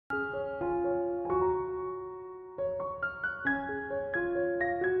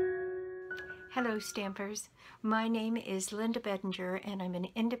Hello Stampers, my name is Linda Bedinger and I'm an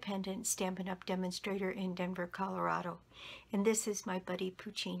independent Stampin' Up! Demonstrator in Denver, Colorado. And this is my buddy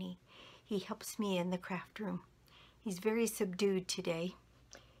Puccini. He helps me in the craft room. He's very subdued today.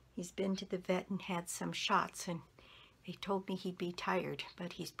 He's been to the vet and had some shots and they told me he'd be tired,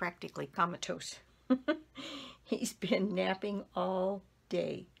 but he's practically comatose. He's been napping all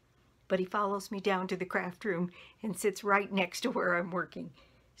day. But he follows me down to the craft room and sits right next to where I'm working.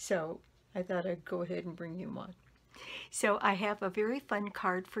 So I thought I'd go ahead and bring him on. So I have a very fun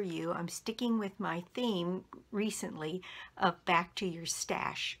card for you. I'm sticking with my theme recently of Back to Your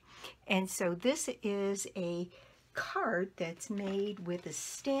Stash. And so this is a card that's made with a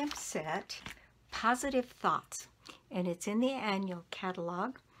stamp set, Positive Thoughts. And it's in the annual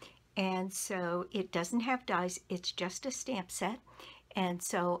catalog. And so it doesn't have dies, it's just a stamp set. And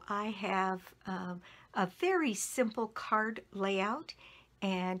so I have a very simple card layout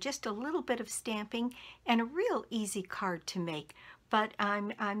and just a little bit of stamping and a real easy card to make. But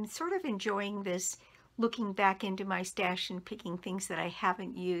I'm sort of enjoying this, looking back into my stash and picking things that I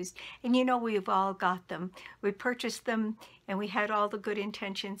haven't used. And you know, we've all got them. We purchased them and we had all the good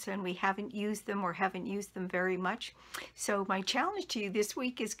intentions and we haven't used them or haven't used them very much. So my challenge to you this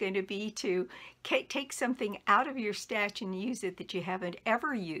week is going to be to take something out of your stash and use it that you haven't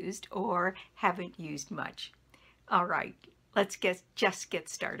ever used or haven't used much. All right, let's just get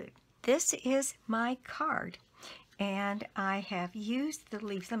started. This is my card. And I have used the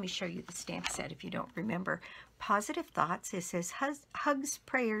leaves. Let me show you the stamp set if you don't remember. Positive Thoughts. It says, hugs,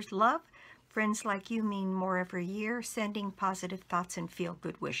 prayers, love. Friends like you mean more every year. Sending positive thoughts and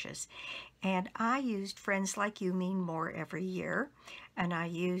feel-good wishes. And I used Friends Like You Mean More Every Year. And I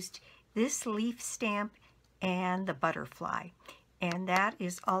used this leaf stamp and the butterfly. And that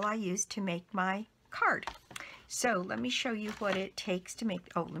is all I used to make my card. So let me show you what it takes to make.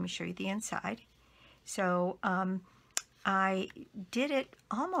 Oh, let me show you the inside. So I did it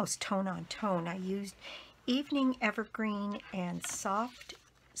almost tone on tone. I used Evening Evergreen and Soft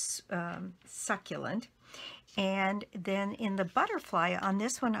Succulent. And then in the butterfly, on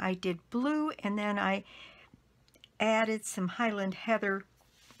this one I did blue, and then I added some Highland Heather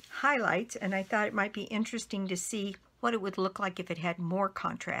highlights, and I thought it might be interesting to see what it would look like if it had more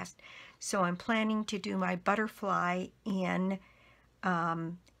contrast. So I'm planning to do my butterfly in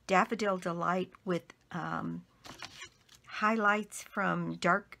Daffodil Delight with highlights from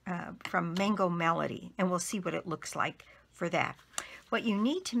from Mango Melody, and we'll see what it looks like for that. What you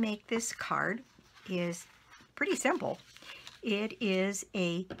need to make this card is pretty simple. It is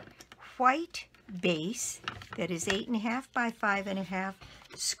a white base that is 8.5 by 5.5,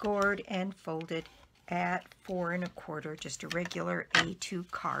 scored and folded at 4 1/4, just a regular A2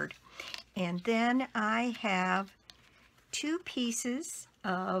 card. And then I have 2 pieces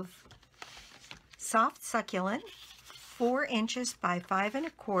of Soft Succulent, 4 inches by 5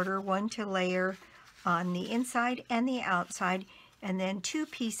 1/4, one to layer on the inside and the outside, and then 2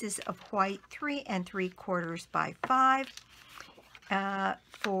 pieces of white 3 3/4 by 5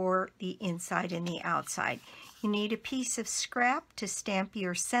 for the inside and the outside. You need a piece of scrap to stamp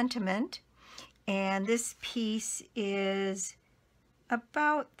your sentiment, and this piece is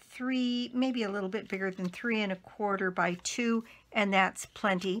about 3, maybe a little bit bigger than 3 1/4 by 2, and that's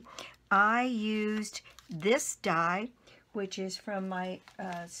plenty. I used this die, which is from my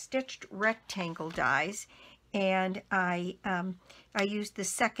stitched rectangle dies, and I used the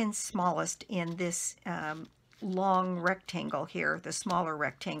second smallest in this long rectangle here, the smaller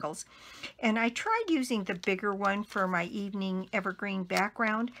rectangles. And I tried using the bigger one for my Evening Evergreen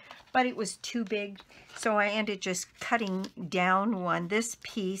background, but it was too big, so I ended just cutting down one. This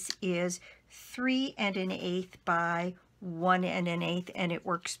piece is 3 1/8 by 1 1/8, and it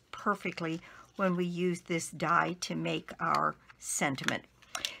works perfectly when we use this die to make our sentiment.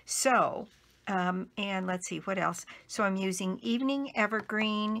 So, and let's see what else. So I'm using Evening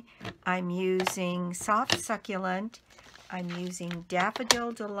Evergreen, I'm using Soft Succulent, I'm using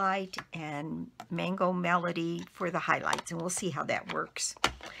Daffodil Delight and Mango Melody for the highlights, and we'll see how that works.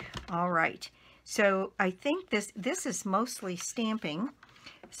 All right, so I think this is mostly stamping.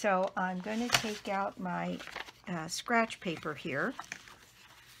 So I'm going to take out my scratch paper here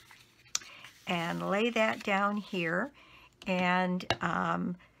and lay that down here. And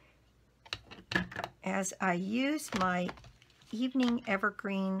as I use my Evening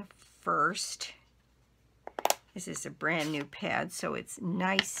Evergreen first, this is a brand new pad, so it's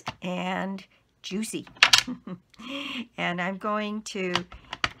nice and juicy. And I'm going to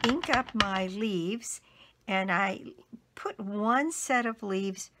ink up my leaves, and I put one set of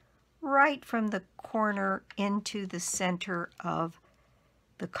leaves right from the corner into the center of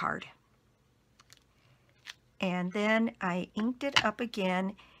the card. And then I inked it up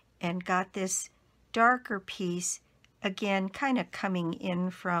again and got this darker piece, again, kind of coming in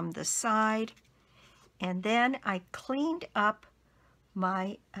from the side. And then I cleaned up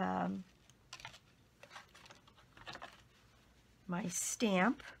my my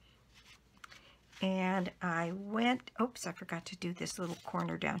stamp, and I went, oops, I forgot to do this little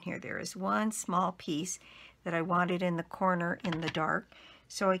corner down here. There is one small piece that I wanted in the corner in the dark,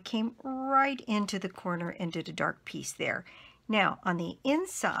 so I came right into the corner and did a dark piece there. Now on the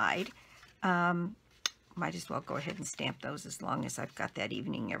inside, might as well go ahead and stamp those as long as I've got that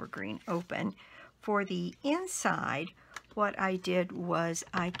Evening Evergreen open. For the inside, what I did was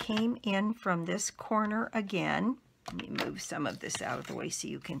I came in from this corner again. Let me move some of this out of the way so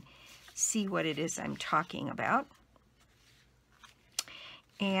you can see what it is I'm talking about.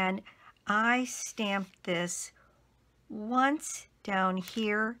 And I stamped this once down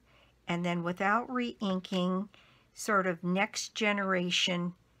here, and then without re-inking, sort of next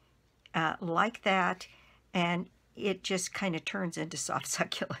generation, like that, and it just kind of turns into Soft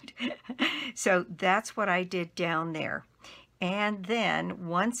Succulent. So that's what I did down there. And then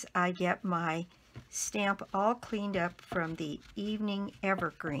once I get my stamp all cleaned up from the Evening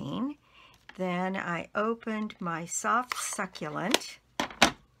Evergreen, then I opened my Soft Succulent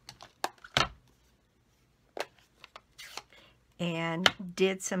and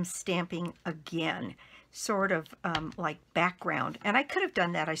did some stamping again, sort of like background. And I could have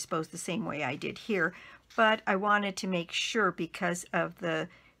done that, I suppose, the same way I did here, but I wanted to make sure because of the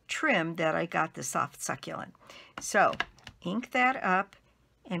trim that I got the Soft Succulent. So ink that up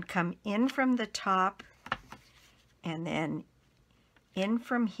and come in from the top and then in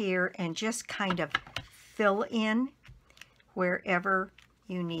from here and just kind of fill in wherever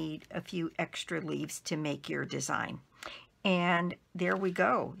you need a few extra leaves to make your design. And there we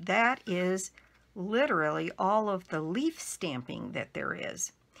go. That is literally all of the leaf stamping that there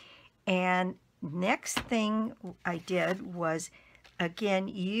is. And next thing I did was, again,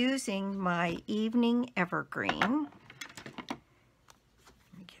 using my Evening Evergreen. Let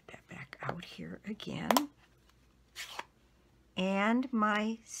me get that back out here again. And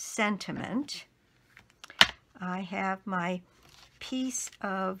my Sentiment. I have my piece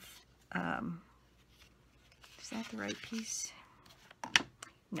of, is that the right piece?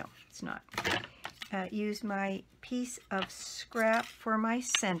 No, it's not. Use my piece of scrap for my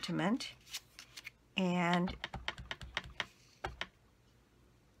Sentiment and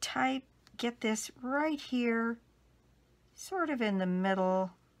get this right here, sort of in the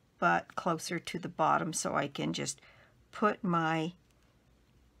middle, but closer to the bottom, so I can just put my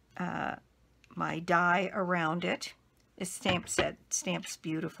my die around it. It stamps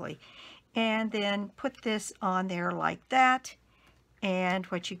beautifully. And then put this on there like that, and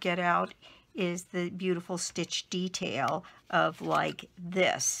what you get out is the beautiful stitch detail of like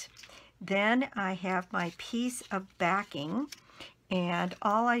this. Then I have my piece of backing, and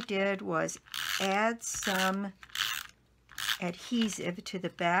all I did was add some adhesive to the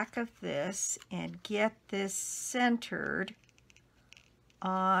back of this and get this centered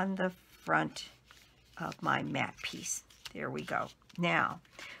on the front of my mat piece. There we go. Now,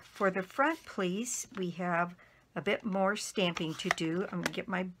 for the front piece, we have a bit more stamping to do. I'm going to get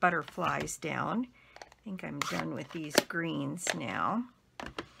my butterflies down. I think I'm done with these greens now.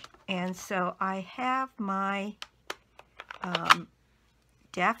 And so I have my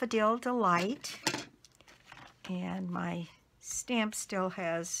Daffodil Delight, and my stamp still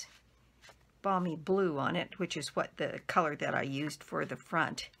has Balmy Blue on it, which is what the color that I used for the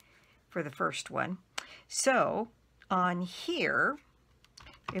front, for the first one. So on here,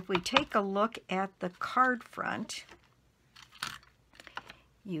 if we take a look at the card front,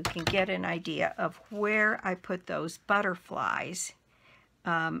 you can get an idea of where I put those butterflies.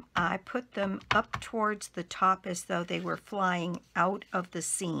 I put them up towards the top as though they were flying out of the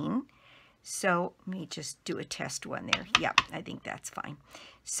scene. So let me just do a test one there. Yep, I think that's fine.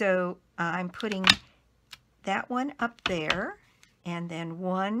 So I'm putting that one up there, and then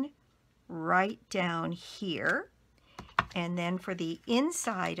one right down here. And then for the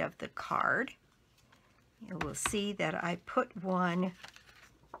inside of the card, you will see that I put one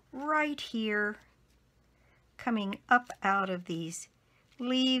right here, coming up out of these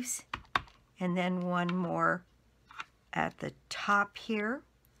leaves, and then one more at the top here.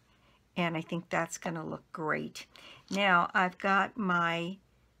 And I think that's going to look great. Now I've got my,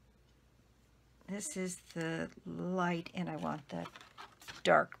 this is the light, and I want the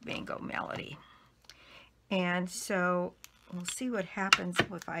dark Mango Melody. And so we'll see what happens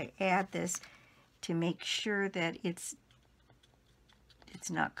if I add this to make sure that it's it's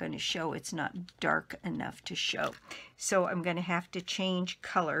not going to show. It's not dark enough to show. So I'm going to have to change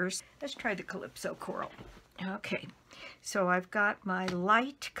colors. Let's try the Calypso Coral. Okay, so I've got my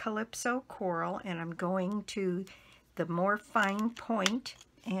light Calypso Coral, and I'm going to the more fine point,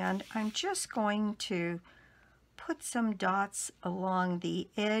 and I'm just going to put some dots along the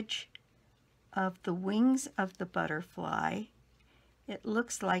edge of the wings of the butterfly. It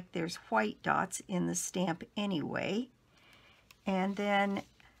looks like there's white dots in the stamp anyway. And then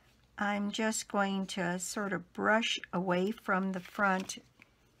I'm just going to sort of brush away from the front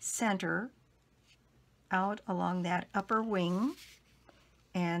center out along that upper wing,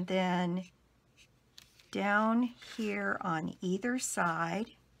 and then down here on either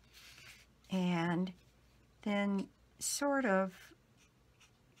side, and then sort of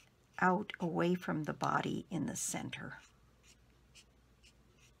out away from the body in the center.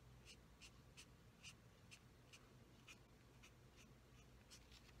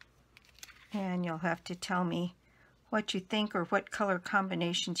 And you'll have to tell me what you think or what color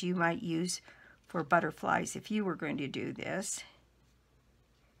combinations you might use for butterflies if you were going to do this.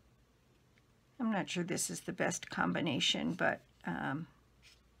 I'm not sure this is the best combination, but I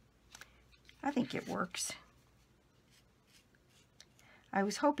think it works. I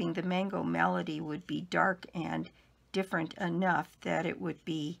was hoping the Mango Melody would be dark and different enough that it would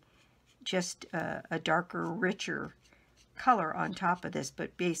be just a darker, richer color on top of this,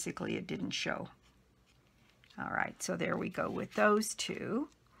 but basically it didn't show. All right, so there we go with those two.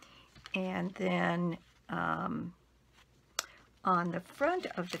 And then on the front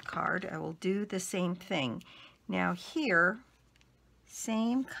of the card, I will do the same thing. Now here,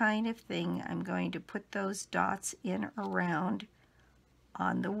 same kind of thing. I'm going to put those dots in around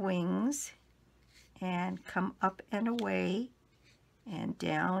on the wings and come up and away and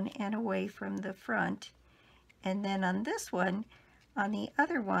down and away from the front. And then on this one, on the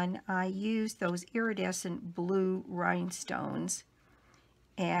other one, I used those iridescent blue rhinestones,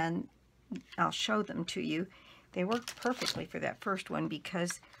 and I'll show them to you. They worked perfectly for that first one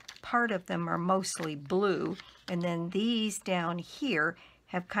because part of them are mostly blue, and then these down here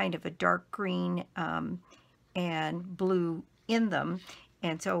have kind of a dark green and blue in them,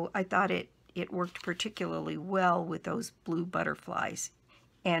 and so I thought it worked particularly well with those blue butterflies,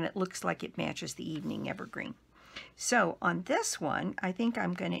 and it looks like it matches the evening evergreen. So on this one, I think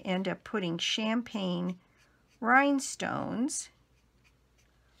I'm going to end up putting champagne rhinestones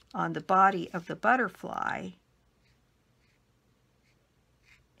on the body of the butterfly,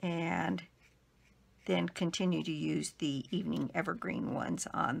 and then continue to use the evening evergreen ones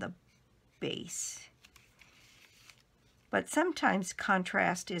on the base. But sometimes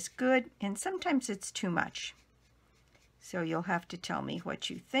contrast is good, and sometimes it's too much. So you'll have to tell me what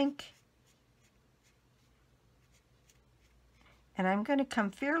you think. And I'm going to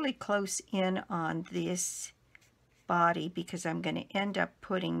come fairly close in on this body because I'm going to end up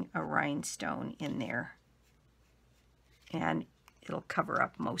putting a rhinestone in there. And it'll cover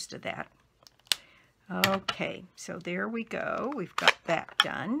up most of that. Okay, so there we go. We've got that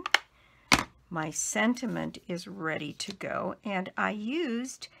done. My sentiment is ready to go. And I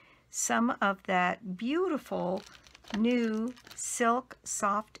used some of that beautiful new silk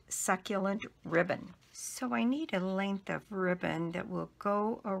soft succulent ribbon. So I need a length of ribbon that will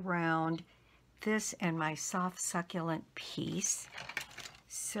go around this and my soft succulent piece.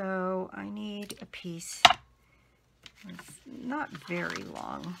 So I need a piece, it's not very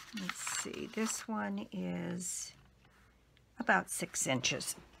long. Let's see, this one is about 6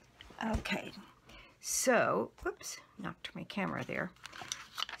 inches. Okay, so, whoops, knocked my camera there.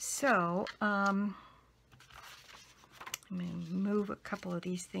 So, I'm going to move a couple of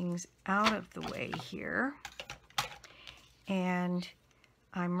these things out of the way here. And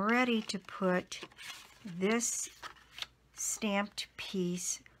I'm ready to put this stamped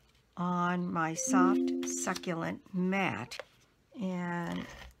piece on my soft succulent mat. And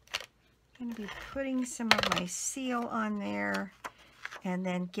I'm going to be putting some of my seal on there and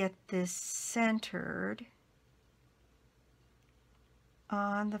then get this centered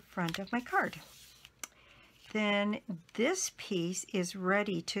on the front of my card. Then this piece is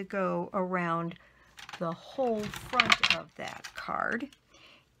ready to go around the whole front of that card.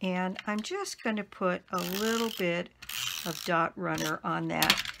 And I'm just going to put a little bit of dot runner on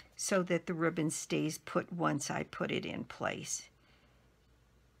that so that the ribbon stays put once I put it in place.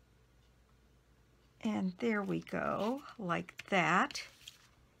 And there we go, like that.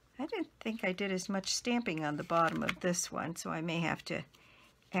 I didn't think I did as much stamping on the bottom of this one, so I may have to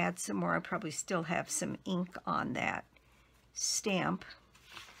add some more. I probably still have some ink on that stamp.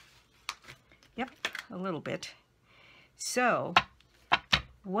 Yep, a little bit. So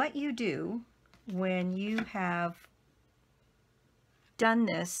what you do when you have done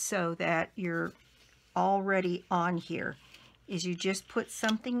this so that you're already on here is you just put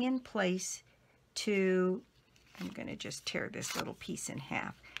something in place to, I'm going to just tear this little piece in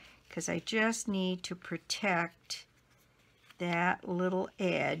half because I just need to protect that little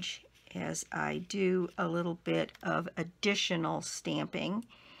edge as I do a little bit of additional stamping.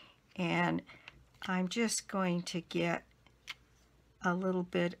 And I'm just going to get a little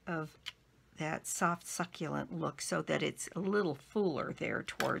bit of that soft succulent look so that it's a little fuller there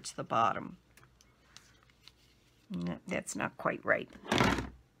towards the bottom. No, that's not quite right.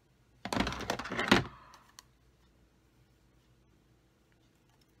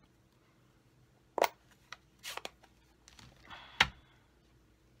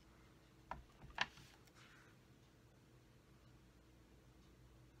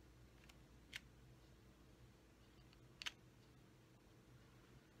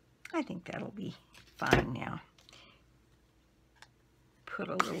 I think that'll be fine now. Put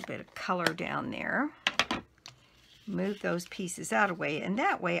a little bit of color down there. Move those pieces out of the way, and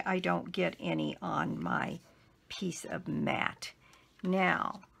that way I don't get any on my piece of mat.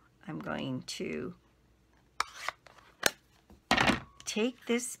 Now I'm going to take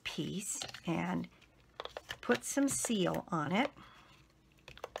this piece and put some seal on it.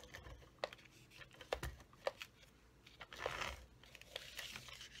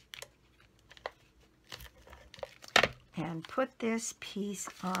 And put this piece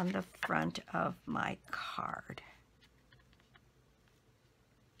on the front of my card.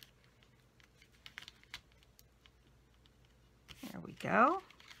 There we go.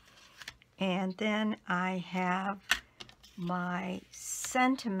 And then I have my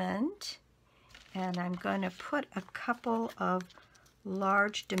sentiment, and I'm going to put a couple of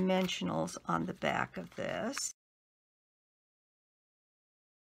large dimensionals on the back of this.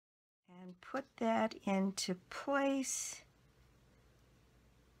 And put that into place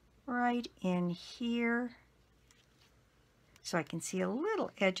right in here so I can see a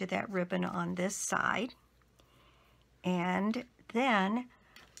little edge of that ribbon on this side. And then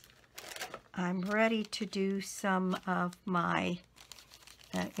I'm ready to do some of my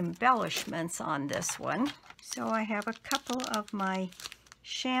embellishments on this one. So I have a couple of my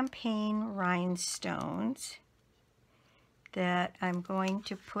champagne rhinestones that I'm going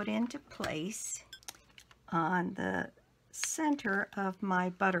to put into place on the center of my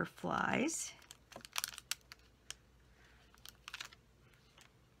butterflies.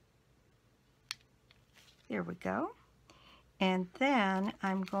 There we go. And then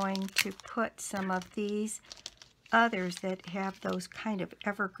I'm going to put some of these others that have those kind of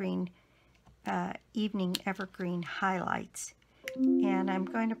evergreen, evening evergreen highlights. And I'm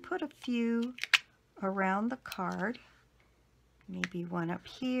going to put a few around the card. Maybe one up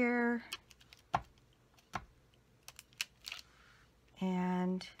here,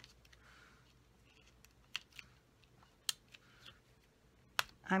 and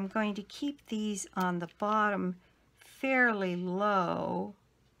I'm going to keep these on the bottom fairly low.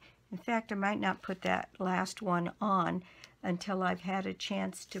 In fact, I might not put that last one on until I've had a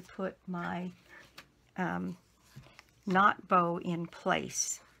chance to put my knot bow in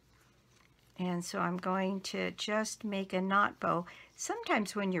place. And so I'm going to just make a knot bow.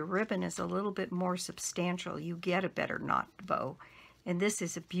 Sometimes when your ribbon is a little bit more substantial, you get a better knot bow. And this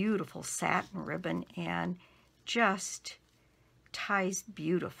is a beautiful satin ribbon and just ties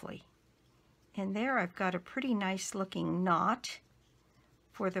beautifully. And there I've got a pretty nice looking knot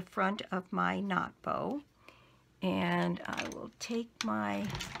for the front of my knot bow. And I will take my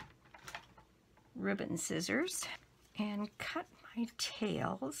ribbon scissors and cut my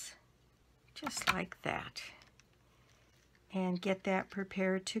tails just like that, and get that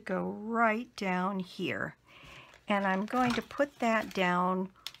prepared to go right down here. And I'm going to put that down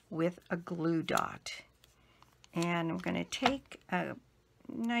with a glue dot. And I'm going to take a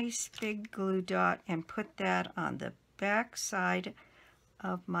nice big glue dot and put that on the back side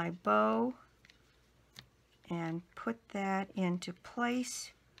of my bow and put that into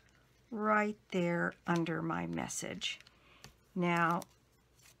place right there under my message. Now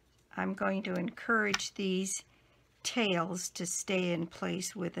I'm going to encourage these tails to stay in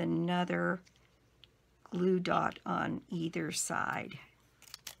place with another glue dot on either side.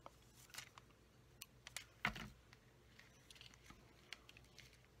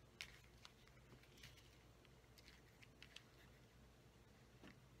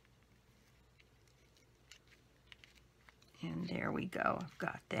 And there we go. I've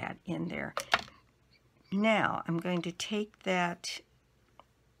got that in there. Now I'm going to take that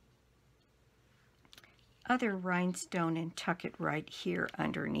other rhinestone and tuck it right here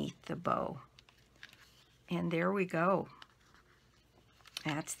underneath the bow. And there we go.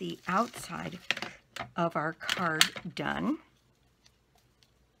 That's the outside of our card done.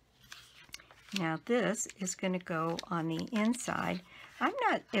 Now this is going to go on the inside. I'm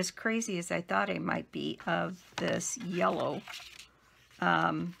not as crazy as I thought I might be of this yellow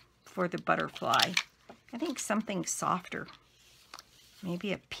for the butterfly. I think something softer.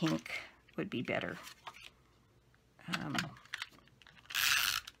 Maybe a pink would be better.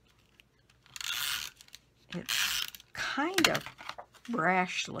 It's kind of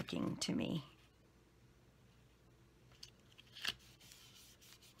brash looking to me.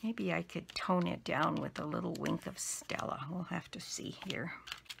 Maybe I could tone it down with a little wink of Stella. We'll have to see here.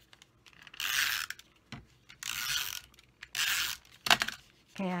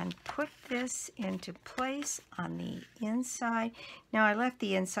 And put this into place on the inside. Now I left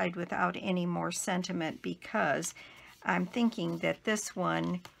the inside without any more sentiment because I'm thinking that this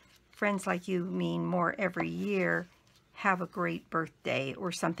one, Friends Like You Mean More Every Year, have a great birthday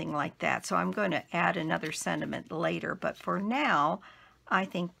or something like that. So I'm going to add another sentiment later, but for now, I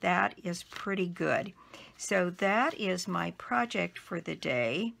think that is pretty good. So that is my project for the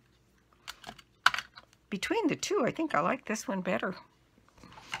day. Between the two, I think I like this one better.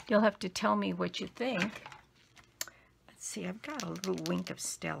 You'll have to tell me what you think. Let's see, I've got a little wink of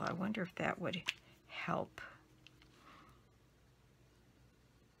Stella. I wonder if that would help.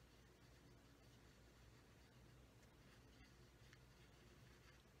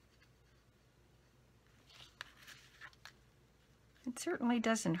 It certainly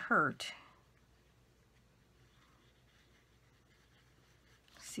doesn't hurt.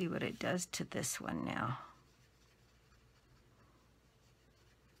 See what it does to this one now.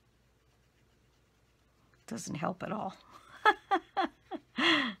 Doesn't help at all.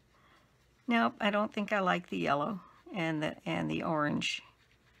 Nope, I don't think I like the yellow and the orange.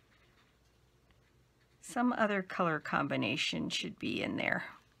 Some other color combination should be in there,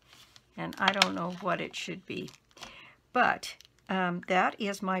 and I don't know what it should be. But that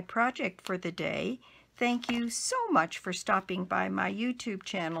is my project for the day. Thank you so much for stopping by my YouTube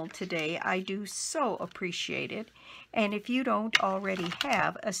channel today. I do so appreciate it. And if you don't already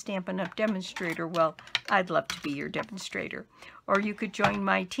have a Stampin' Up! Demonstrator, well, I'd love to be your demonstrator. Or you could join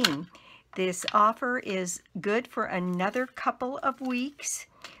my team. This offer is good for another couple of weeks.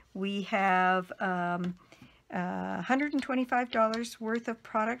 We have $125 worth of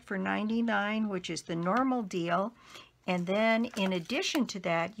product for $99, which is the normal deal. And then in addition to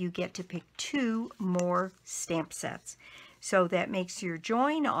that, you get to pick 2 more stamp sets. So that makes your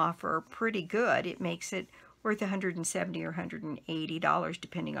join offer pretty good. It makes it worth $170 or $180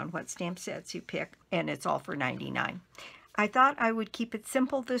 depending on what stamp sets you pick, and it's all for $99. I thought I would keep it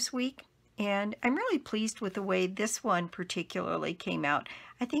simple this week, and I'm really pleased with the way this one particularly came out.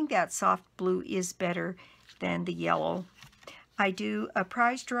 I think that soft blue is better than the yellow. I do a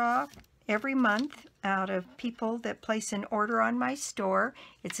prize draw every month out of people that place an order on my store.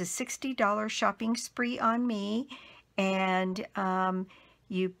 It's a $60 shopping spree on me, and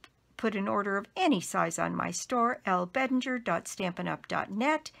you put an order of any size on my store,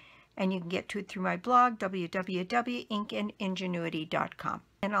 lbedinger.stampinup.net, and you can get to it through my blog, www.ingenuity.com.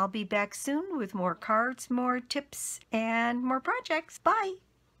 And I'll be back soon with more cards, more tips, and more projects. Bye!